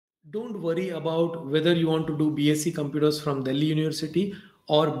Don't worry about whether you want to do BSc Computers from Delhi University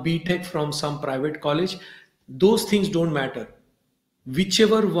or BTech from some private college. Those things don't matter.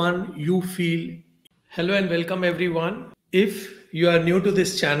 Whichever one you feel. Hello and welcome everyone. If you are new to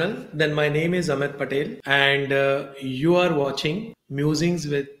this channel, then my name is Amit Patel and you are watching Musings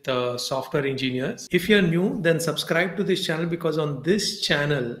with software engineers. If you're new, then subscribe to this channel because on this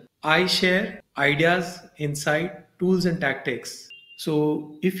channel, I share ideas, insight, tools and tactics.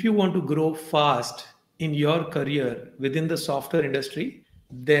 So if you want to grow fast in your career within the software industry,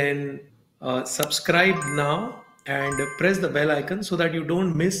 then subscribe now and press the bell icon so that you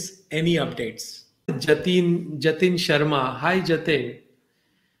don't miss any updates. Jatin Sharma. Hi Jatin.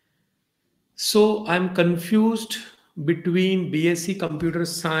 So I'm confused between BSc Computer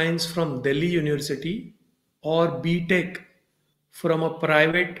Science from Delhi University or BTech from a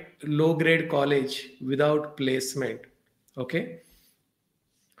private low grade college without placement. Okay.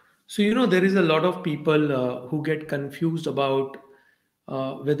 So, there is a lot of people who get confused about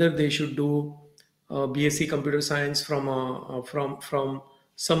whether they should do BSc Computer Science from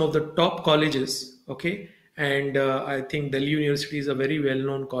some of the top colleges. Okay, and I think Delhi University is a very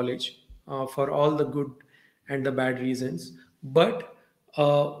well-known college for all the good and the bad reasons. But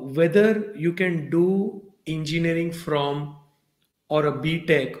whether you can do engineering from or a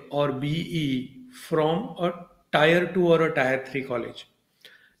BTech or BE from a tier 2 or a tier 3 college.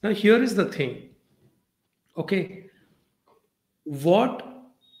 Now, here is the thing. Okay, what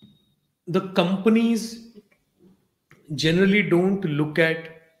the companies generally don't look at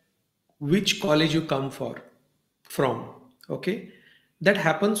which college you come from. Okay, that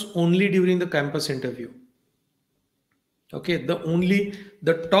happens only during the campus interview. Okay,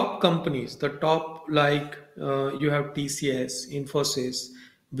 the top companies, the top like you have TCS, Infosys,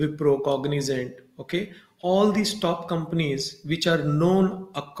 Wipro, Cognizant. Okay, all these top companies which are known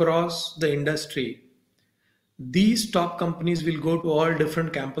across the industry, these top companies will go to all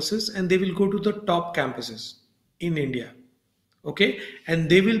different campuses and they will go to the top campuses in India. Okay, and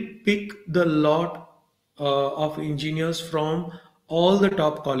they will pick the lot of engineers from all the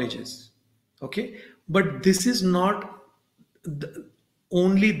top colleges. Okay, but this is not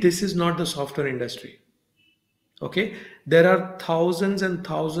this is not the software industry. Okay, there are thousands and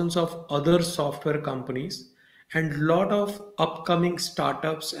thousands of other software companies and lot of upcoming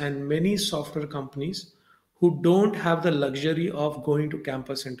startups and many software companies who don't have the luxury of going to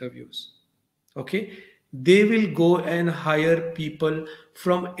campus interviews. Okay, they will go and hire people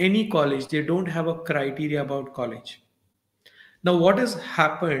from any college. They don't have a criteria about college. Now, what has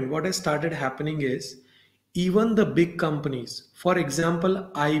started happening is even the big companies, for example,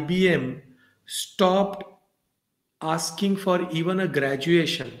 IBM stopped asking for even a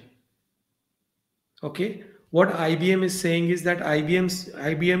graduation. Okay, what IBM is saying is that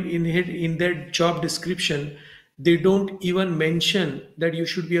IBM in their job description, they don't even mention that you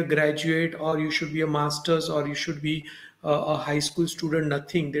should be a graduate or you should be a master's or you should be a high school student.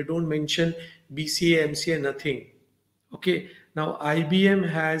 Nothing. They don't mention BCA, MCA, nothing. Okay, now IBM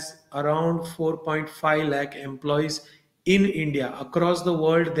has around 4.5 lakh employees in India. Across the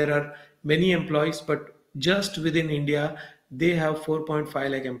world, there are many employees, but just within India, they have 4.5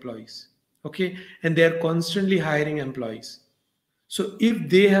 lakh employees. Okay, and they are constantly hiring employees. So if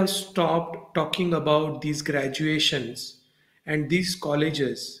they have stopped talking about these graduations and these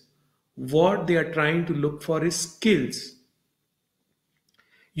colleges, what they are trying to look for is skills.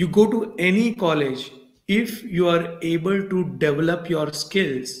 You go to any college, if you are able to develop your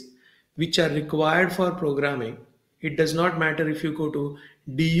skills which are required for programming, it does not matter if you go to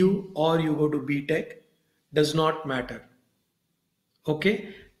DU or you go to BTech, does not matter.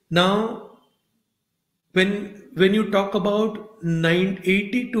 Okay, now when you talk about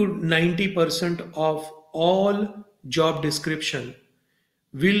 80 to 90% of all job description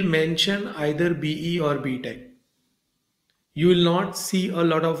will mention either BE or BTech. You will not see a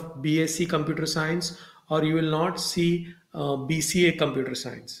lot of BSc computer science or you will not see BCA computer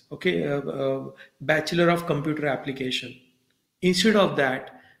science, okay, Bachelor of Computer Application. Instead of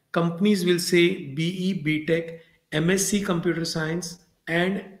that, companies will say BE, BTech, MSc computer science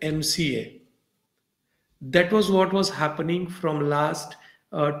and MCA. That was what was happening from last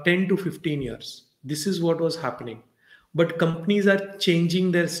 10 to 15 years. This is what was happening. But companies are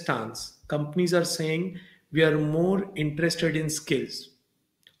changing their stance. Companies are saying we are more interested in skills.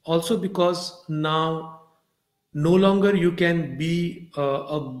 Also because now no longer you can be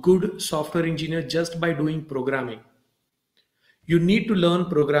a good software engineer just by doing programming. You need to learn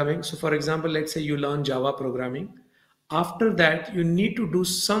programming. So for example, let's say you learn Java programming. After that, you need to do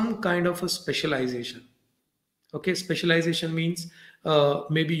some kind of a specialization. Okay, specialization means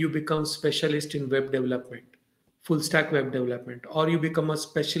maybe you become specialist in web development, full stack web development, or you become a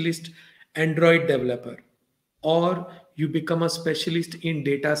specialist Android developer, or you become a specialist in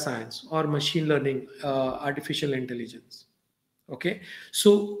data science or machine learning, artificial intelligence. Okay,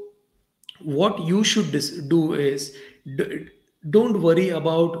 so what you should do is, d- don't worry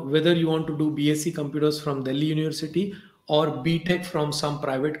about whether you want to do BSc computers from Delhi University or BTech from some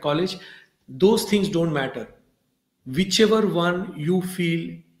private college. Those things don't matter. Whichever one you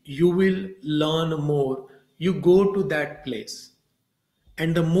feel you will learn more, you go to that place.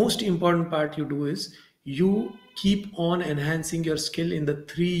 And the most important part you do is you keep on enhancing your skill in the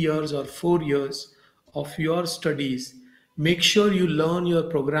 3 years or 4 years of your studies. Make sure you learn your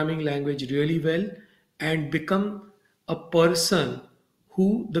programming language really well and become a person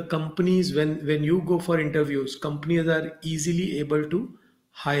who the companies, when you go for interviews, companies are easily able to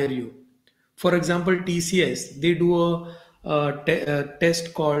hire you. For example, TCS, they do a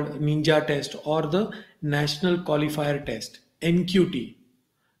test called Ninja test or the National Qualifier test, NQT.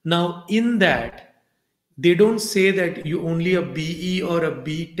 Now, in that, they don't say that you only a BE or a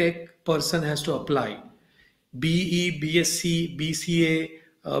BTech person has to apply. BE, BSc, BCA,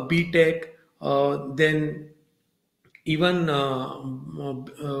 BTech, then even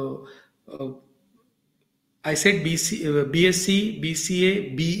I said BSc,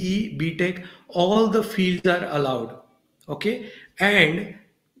 BCA, BE, BTech, all the fields are allowed. Okay. And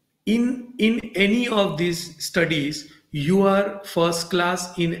in any of these studies, you are first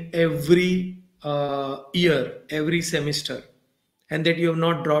class in every year, every semester, and that you have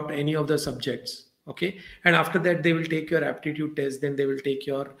not dropped any of the subjects. Okay. And after that, they will take your aptitude test, then they will take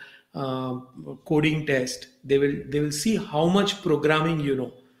your coding test. They will see how much programming you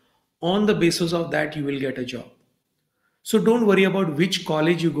know. On the basis of that, you will get a job. So don't worry about which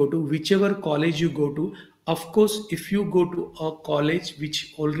college you go to, whichever college you go to. Of course, if you go to a college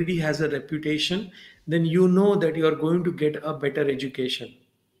which already has a reputation, then you know that you are going to get a better education.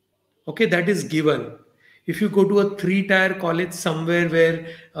 Okay, that is given. If you go to a three-tier college somewhere where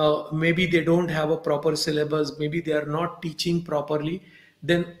maybe they don't have a proper syllabus, maybe they are not teaching properly,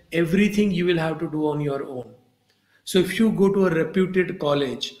 then everything you will have to do on your own. So if you go to a reputed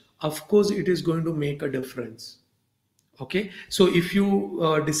college, of course, it is going to make a difference. Okay, so if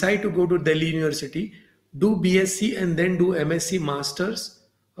you decide to go to Delhi University, do BSc and then do MSc Masters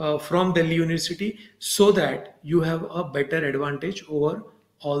from Delhi University, so that you have a better advantage over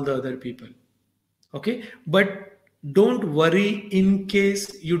all the other people. Okay, but don't worry in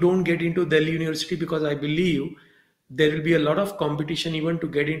case you don't get into Delhi University, because I believe there will be a lot of competition even to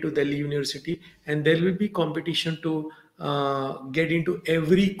get into Delhi University, and there will be competition to get into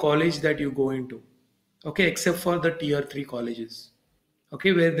every college that you go into. Okay, except for the tier 3 colleges.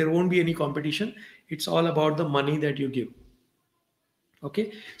 Okay, where there won't be any competition. It's all about the money that you give.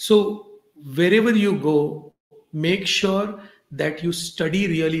 Okay, so wherever you go, make sure that you study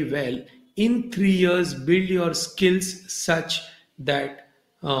really well. In 3 years, build your skills such that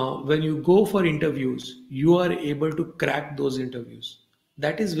when you go for interviews, you are able to crack those interviews.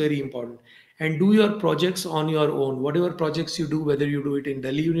 That is very important. And do your projects on your own. Whatever projects you do, whether you do it in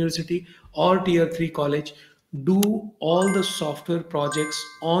Delhi University or tier 3 college, do all the software projects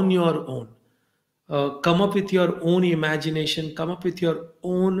on your own. Come up with your own imagination, come up with your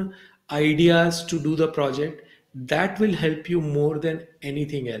own ideas to do the project. That will help you more than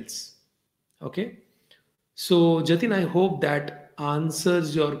anything else. Okay. So, Jatin, I hope that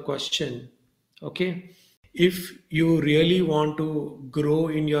answers your question. Okay. If you really want to grow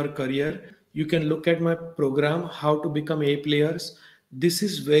in your career, you can look at my program, How to Become A Players. This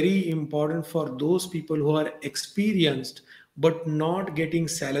is very important for those people who are experienced but not getting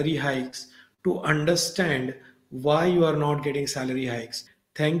salary hikes, to understand why you are not getting salary hikes.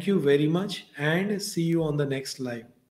 Thank you very much and see you on the next live.